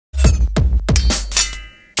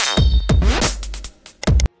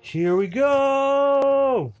Here we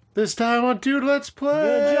go! This time on Dude Let's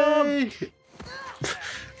Play!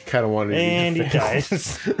 Kind of wanted and to he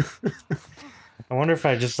dies. I wonder if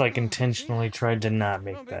I just like intentionally tried to not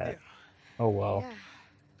make that. Oh well. Yeah.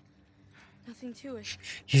 Nothing to it.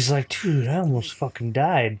 He's like, dude, I almost fucking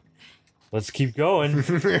died. Let's keep going.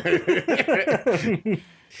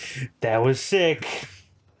 That was sick.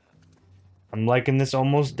 I'm liking this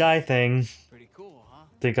almost die thing. Pretty cool, huh?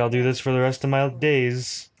 Think I'll do this for the rest of my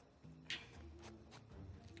days.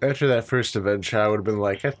 After that first adventure, I would have been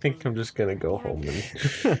like, I think I'm just gonna go home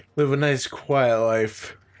and live a nice, quiet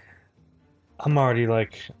life. I'm already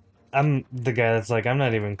like, I'm the guy that's like, I'm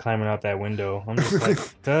not even climbing out that window. I'm just like,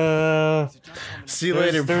 duh. See you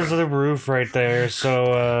later. There's the roof right there,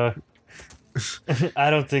 so, I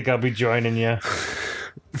don't think I'll be joining you.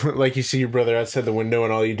 Like you see your brother outside the window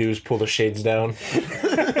and all you do is pull the shades down.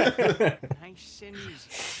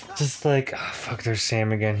 Just like, oh, fuck, there's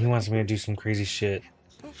Sam again. He wants me to do some crazy shit.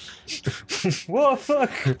 Whoa,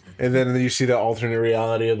 fuck! And then you see the alternate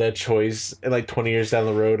reality of that choice, and like 20 years down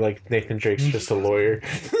the road, like Nathan Drake's just a lawyer.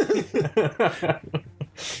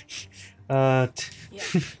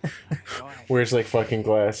 Wears like fucking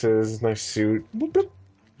glasses, nice suit.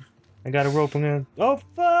 I got a rope. I'm gonna. Oh,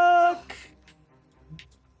 fuck!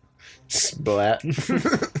 Splat.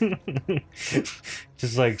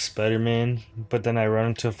 Just like Spider-Man, but then I run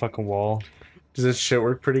into a fucking wall. Does this shit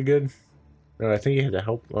work pretty good? No, I think he had to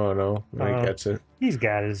help. Oh no, he gets it. He's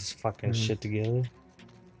got his fucking shit together.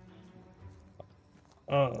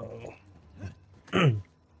 Oh.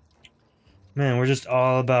 Man, we're just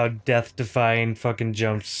all about death-defying fucking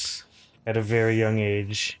jumps at a very young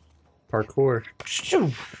age. Parkour.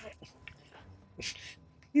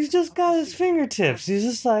 He's just got his fingertips. He's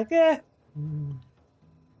just like, eh.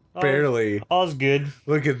 Barely. All's good.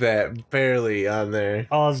 Look at that. Barely on there.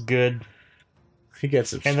 All's good. He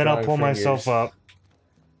gets it. And then I'll pull myself up.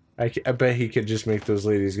 I bet he could just make those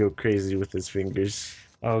ladies go crazy with his fingers.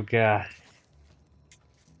 Oh, God.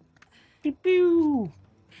 Pew pew.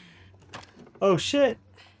 Oh, shit.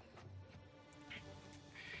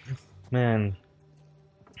 Man.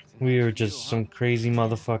 We are just some crazy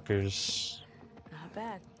motherfuckers. Not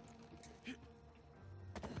bad.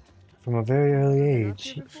 From a very early Been up age,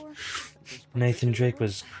 here before? Nathan Drake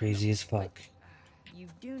was crazy as fuck. You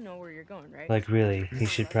do know where you're going, right? Like, really, he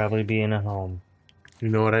should probably be in a home. You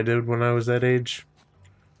know what I did when I was that age?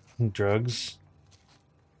 Drugs?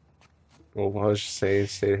 Well, I was just saying,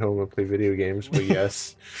 stay at home and play video games, but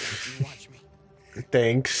yes.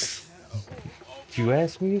 Thanks. You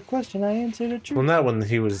asked me a question, I answered it. Well, not when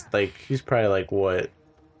he was like, he's probably like what?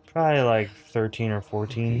 Probably like 13 or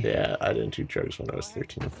 14. Yeah, I didn't do drugs when I was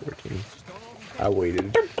 13 or 14. I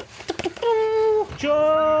waited.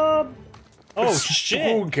 Job! Oh,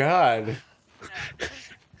 shit! Oh, God.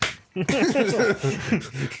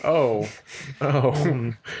 Oh.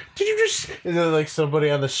 Did you just... And then, like,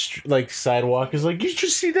 somebody on the, sidewalk is like, you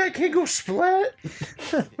just see that kid go splat?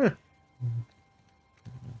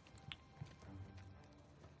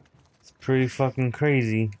 It's pretty fucking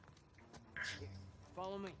crazy.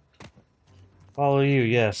 Follow me. Follow you,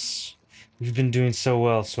 yes. You've been doing so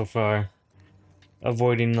well so far.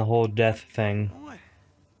 Avoiding the whole death thing. What?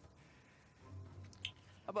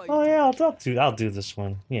 How about you? Oh yeah, I'll do this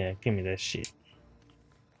one. Yeah, give me that shit.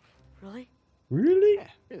 Really? Really? Yeah,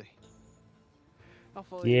 really. I'll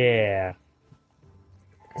follow you. Yeah.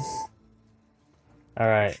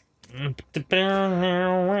 Alright. My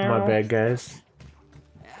bad, guys.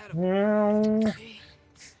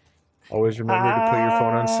 Always remember to put your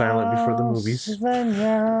phone on silent before the movies.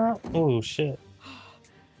 Oh shit.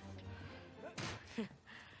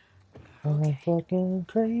 I'm fucking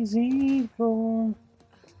crazy for.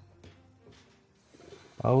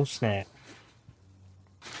 Oh snap.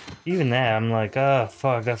 Even that, I'm like, oh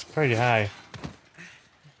fuck, that's pretty high.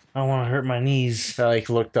 I don't want to hurt my knees. I like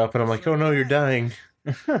looked up and I'm like, oh no, you're dying.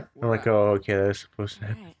 I'm like, oh okay, that's supposed to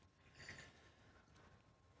happen.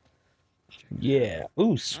 Yeah.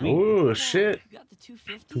 Ooh, sweet. Oh shit. You got the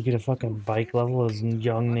 250? We get a fucking bike level as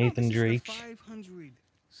young Nathan Drake.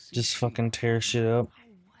 Just fucking tear shit up. No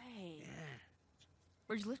way.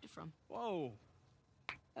 Where'd you lift it from? Whoa.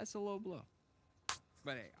 That's a low blow.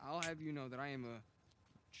 But hey, I'll have you know that I am a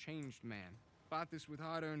changed man. Bought this with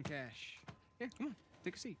hard-earned cash. Here, come on.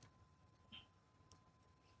 Take a seat.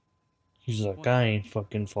 He's like, I ain't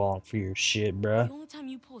fucking falling for your shit, bruh. The only time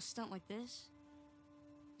you pull a stunt like this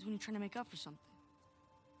is when you're trying to make up for something.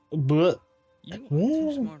 But, You are well,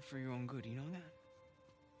 too smart for your own good, you know that?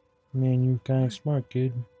 man, you're kind of smart,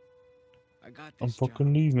 kid. I got I'm this fucking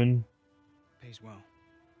job. leaving. Pays well.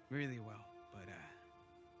 Really well. But,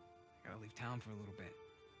 I gotta leave town for a little bit.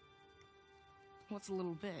 What's a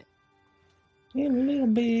little bit? A little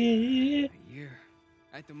bit. A year.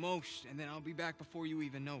 At the most, and then I'll be back before you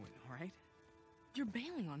even know it, alright? You're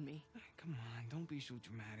bailing on me. Come on, don't be so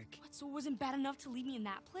dramatic. What, so it wasn't bad enough to leave me in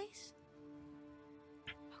that place?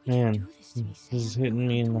 How could Man, you do this to me, Sam? this is hitting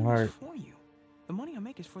me in the heart. For you. The money I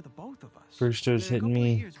make is for the both of us. First it was In a hitting couple of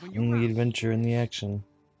me years, when you're in the out. adventure and the action.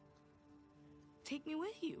 Take me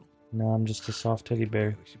with you. Now I'm just a soft teddy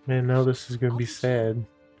bear. Man, now this is gonna be sad.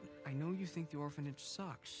 I know you think the orphanage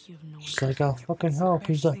sucks. You have no She's like, I'll fucking help.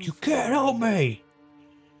 He's like, you can't help me.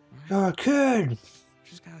 Alright? You're a kid.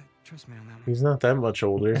 Just gotta trust me on that one. He's not that much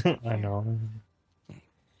older. I know.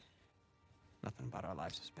 Nothing about our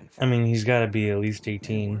lives has been I mean, he's got to be at least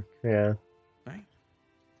 18. Yeah. Right?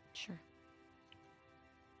 Sure.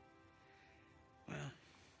 Well,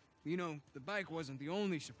 you know, the bike wasn't the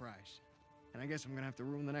only surprise. And I guess I'm gonna have to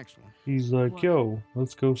ruin the next one. He's like, What? yo,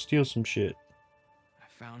 let's go steal some shit.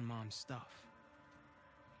 I found Mom's stuff.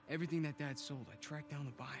 Everything that Dad sold, I tracked down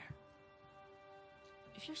the buyer.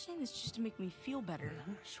 If you're saying this just to make me feel better,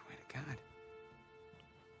 I swear to God.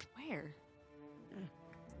 where?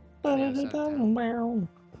 What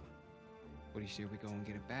do you say we go and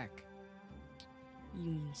get it back? You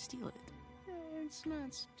mean steal it? It's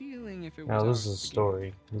not stealing if it was Now, this ours is a to begin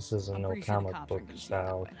story. This isn't I'm no pretty sure the comic cops book aren't gonna see it that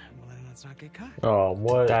style. way. with. Well, then let's not get caught. Oh,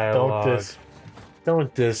 what? Dialogue.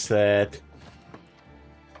 Don't diss that.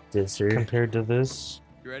 Disser. Compared to this,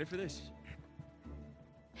 You ready for this?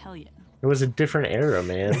 Hell yeah. It was a different era,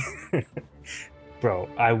 man. bro,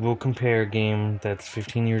 I will compare a game that's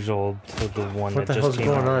 15 years old to the one What that the just hell's came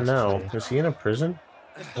going out on now? yesterday. Is he in a prison?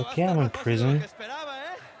 Okay, I'm in prison.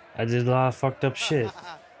 I did a lot of fucked up shit.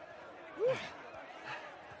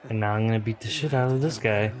 And now I'm gonna beat the shit out of this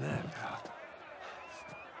guy.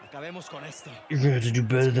 You're gonna have to do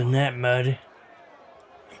better than that, Muddy.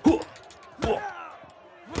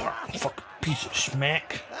 Fucking piece of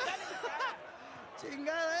smack.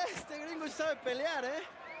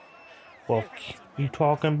 Fuck you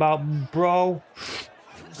talking about, bro?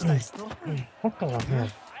 What the hell,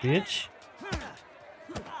 bitch?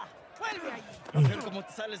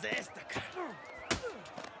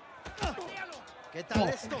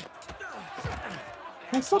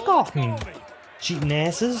 Oh, fuck off me, cheating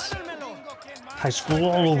asses. High school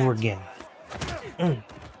all over again.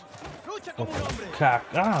 Cock.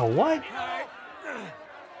 Ah, what?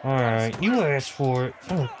 Alright, you asked for it.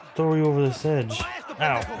 I'm gonna throw you over this edge.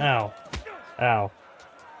 Ow, ow, ow.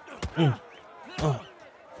 Oh.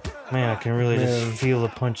 Man, I can really just feel the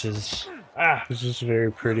punches. Ah! This is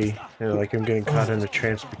very pretty. Like I'm getting caught in a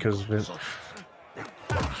trance because of it.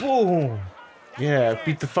 Whoa! Yeah,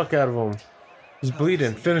 beat the fuck out of him. He's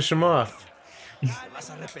bleeding. Finish him off. Ow.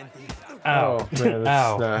 Oh, man, that's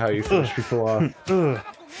Ow. not how you finish people off.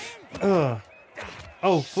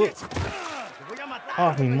 Oh, foot.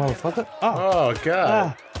 Off me, motherfucker. Oh. Oh,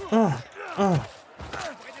 God.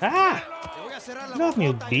 Ah! Love me,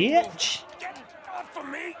 you bitch.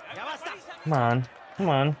 Come on. Come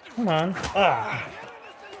on. Come on. Ah.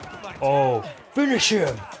 Oh. Finish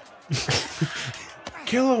him.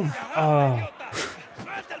 Kill him. Oh. Hey,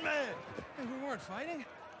 we weren't fighting?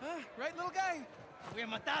 Huh? Right, little guy? Hey,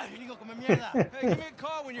 give me a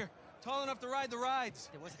call when you're tall enough to ride the rides.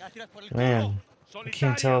 Man. I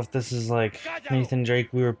can't tell if this is like Nathan Drake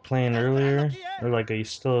we were playing earlier, or like a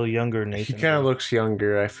still younger He Nathan kind of Drake. looks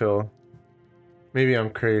younger, I feel. Maybe I'm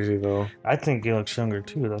crazy, though. I think he looks younger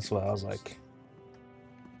too, that's why I was like,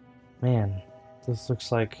 man, this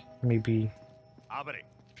looks like maybe,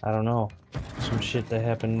 I don't know, some shit that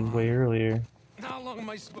happened way earlier. How long am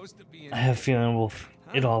I supposed to be in I have a feeling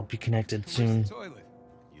it'll all be connected Where's soon. the toilet?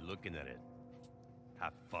 You looking at it?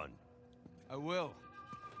 Have fun. I will.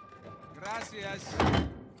 Gracias.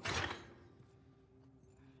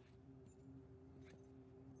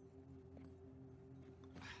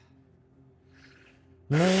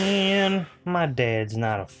 Man, my dad's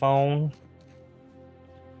not a phone.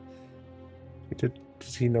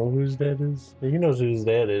 Does he know whose dad is? He knows who his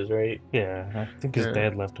dad is, right? Yeah, I think his Yeah.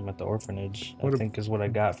 dad left him at the orphanage. What I a- think is what I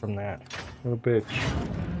got from that. What a bitch.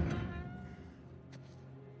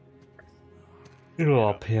 It'll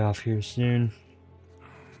all pay off here soon.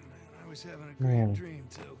 I was having a great Man. dream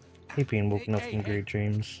too. Hate being woken up Hey, from hey, great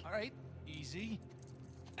dreams. All right, easy.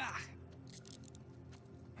 Ah.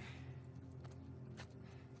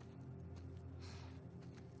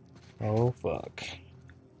 Oh fuck.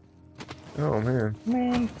 Oh, man.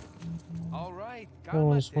 Man, All right. no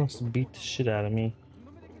one just wants to beat the shit out of me.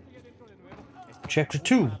 Chapter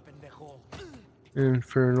 2.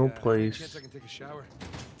 Infernal Chance place. I can take a shower.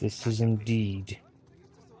 This is indeed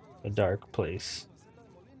a dark place.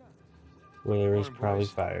 where there is Morning, probably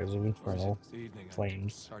boys. fires of Or is it infernal the evening?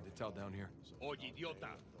 flames. It's hard to tell down here. Oye, idiota.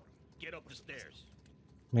 Get up the stairs.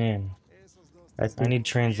 Man, I I think need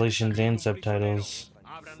translations and subtitles.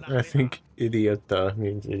 Abran la I reja. think idiota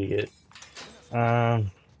means idiot. Probably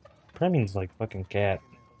means like fucking cat.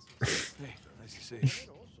 Hey, nice to see you.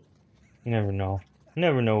 You never know. You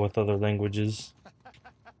never know with other languages.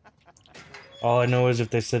 All I know is if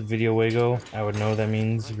they said video wago, I would know that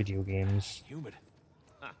means video games. Humid.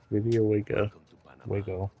 Video Wago. Welcome to Panama.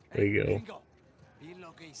 Wago. Wago.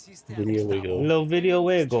 Video Wago. Hello, video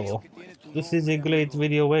wago. This is a great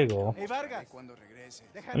video wago.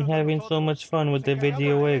 I'm having so much fun with the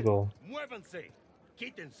video wago. Muévanse.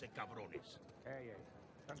 Quítense, cabrones.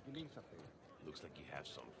 Looks like you have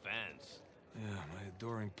some fans. Yeah, my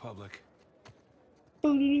adoring public.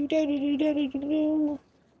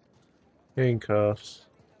 Handcuffs.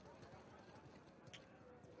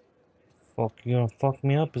 Fuck, you gonna fuck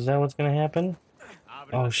me up? Is that what's gonna happen?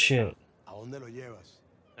 Abre Oh la shit. ¿A dónde lo llevas?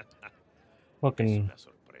 Fucking, Una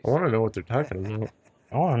sorpresa. I want to know what they're talking about.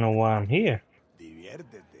 I wanna know why I'm here.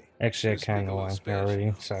 Diviértete. Actually, I Speak kinda a know why little I'm here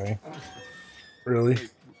already. Sorry. Really?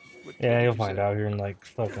 What Yeah, did you'll you find say? out here in like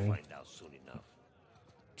fucking Find out soon enough.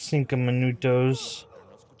 5 minutos.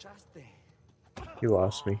 You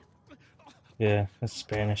lost me. Yeah, that's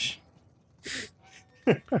Spanish.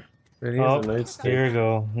 And he has Oh, a nice here we steak.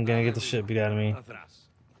 go. I'm gonna get the shit beat out of me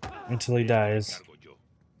Atrás. until he dies. Cargo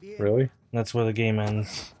yo. Really? That's where the game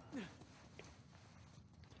ends.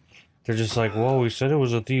 They're just like, whoa, we said it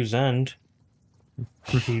was a thieves' end.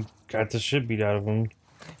 He got the shit beat out of him.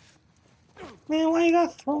 Man, why you gotta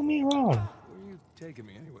throw me around? Where are you taking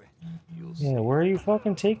me anyway? You'll Yeah, where are you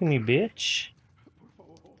fucking taking me, bitch?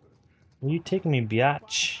 Where you taking me,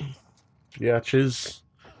 biatch? Biatches.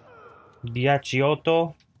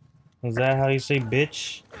 Biatchiotto? Is that how you say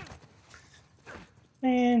bitch?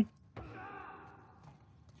 Man.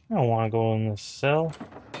 I don't want to go in this cell.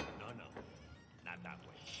 No, no. Not that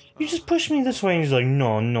way. You just push me this way and he's like,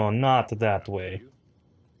 no, no, not that way.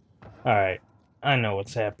 Alright. I know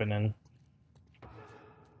what's happening.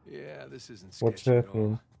 Yeah, this isn't What's sketchy at all.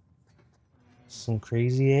 happening? Some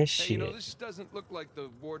crazy ass Hey, you know, shit. this doesn't look like the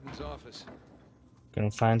warden's office. Gonna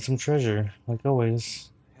find some treasure, like always.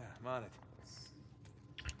 Yeah, I'm on it.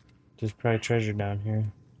 There's probably treasure down here.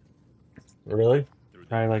 Really?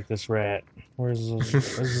 Probably like this rat. Where's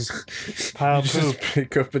this pile You of just poop?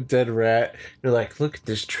 pick up a dead rat. You're like, look at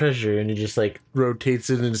this treasure, and he just like rotates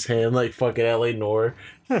it in his hand like fucking L.A. Noir.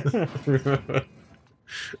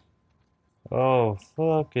 Oh,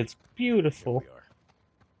 fuck, it's Here beautiful. we are.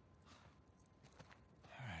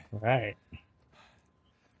 All right. Right.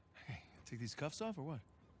 Hey, take these cuffs off or what?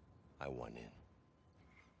 I want in.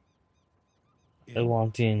 I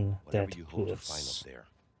want in Whatever that you hope to find puss. up there,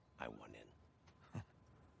 I want in.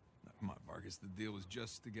 No, come on, Vargas. The deal was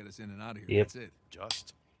just to get us in and out of here. Yep. That's it.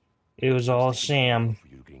 Just. It was all just taking Sam. for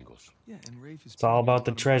you gringos. Yeah, and Rafe is It's all paying you a about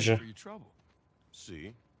the lot of money treasure. for your trouble.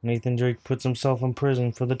 See? Nathan Drake puts himself in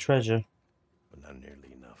prison for the treasure. But not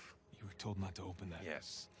nearly enough. You were told not to open that.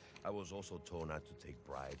 Yes. I was also told not to take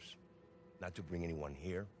bribes, not to bring anyone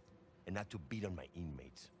here, and not to beat on my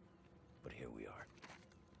inmates. But here we are.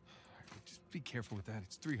 Just be careful with that.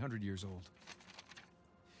 It's 300 years old.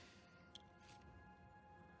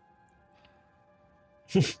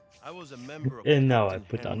 I was a member of And now I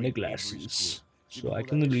Captain put on Henry the Avery's glasses crew. so You I know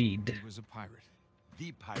can who that is? read. He was a pirate.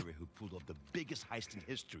 The pirate who pulled off the biggest heist in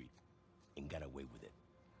history and got away with it.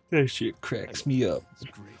 That shit cracks me up. It's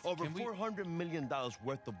great. Over Can we- $400 million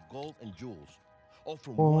worth of gold and jewels. All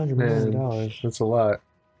from $400 one million. Man, that's a lot.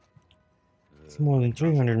 It's more than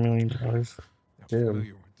 $300 million. I'm Damn.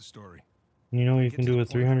 familiar with the story. You know what you can do with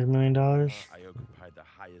 $300 million? I occupied the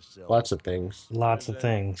highest cell. Lots of things. Lots of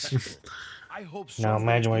things. I hope Now someday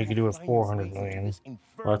imagine what you will could do with find its way 400 into million. this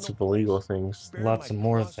infernal Lots of illegal place, things. bear Lots my of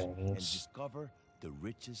more cross, and things. discover the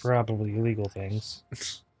richest Probably illegal things.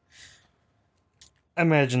 I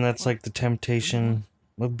imagine that's like the temptation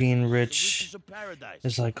of being the rich. riches of paradise.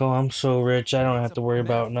 It's like, oh, I'm so rich, I don't have to worry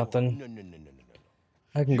about Metaphor. nothing. No.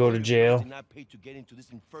 I can You go to yourself jail. did not pay to get into this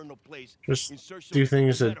infernal place Just in search do of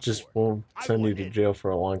things a that just metaphor. won't I send you want to in. jail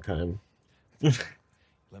for a long time.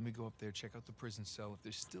 Let me go up there, check out the prison cell. If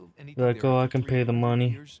there's still anything Like, there oh, I after can pay the 300 money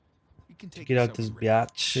years, we can to take get you out this somewhere, Rafe.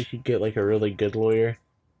 You biatch. could get like a really good lawyer.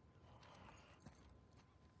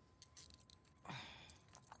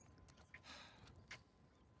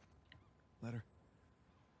 Letter.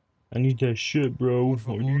 I need that shit, bro.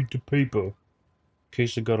 Por I favor. need the paper. In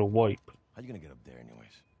case I gotta wipe. How you gonna get up there, anyways?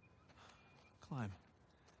 Climb.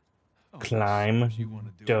 Oh, Climb. yes, you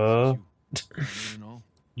wanna do it, Duh. since you come in and all.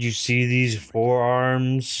 You see these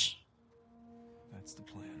forearms? That's the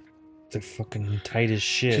plan. They're fucking tight as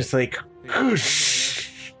shit. Just like,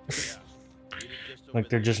 whoosh. Like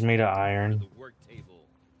they're just made of iron.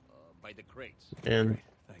 And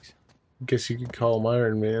Thanks. guess you could call him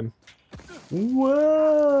Iron Man.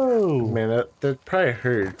 Whoa! Man, that probably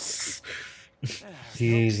hurts.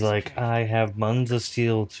 He's like, I have buns of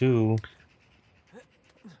steel too.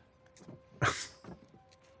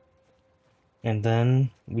 And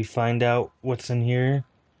then we find out what's in here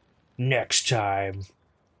next time.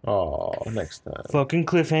 Oh, next time. Fucking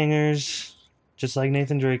cliffhangers. Just like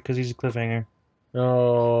Nathan Drake, because he's a cliffhanger.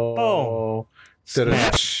 Oh.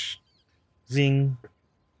 Snap. Snap. Zing.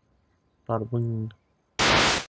 Bada boom.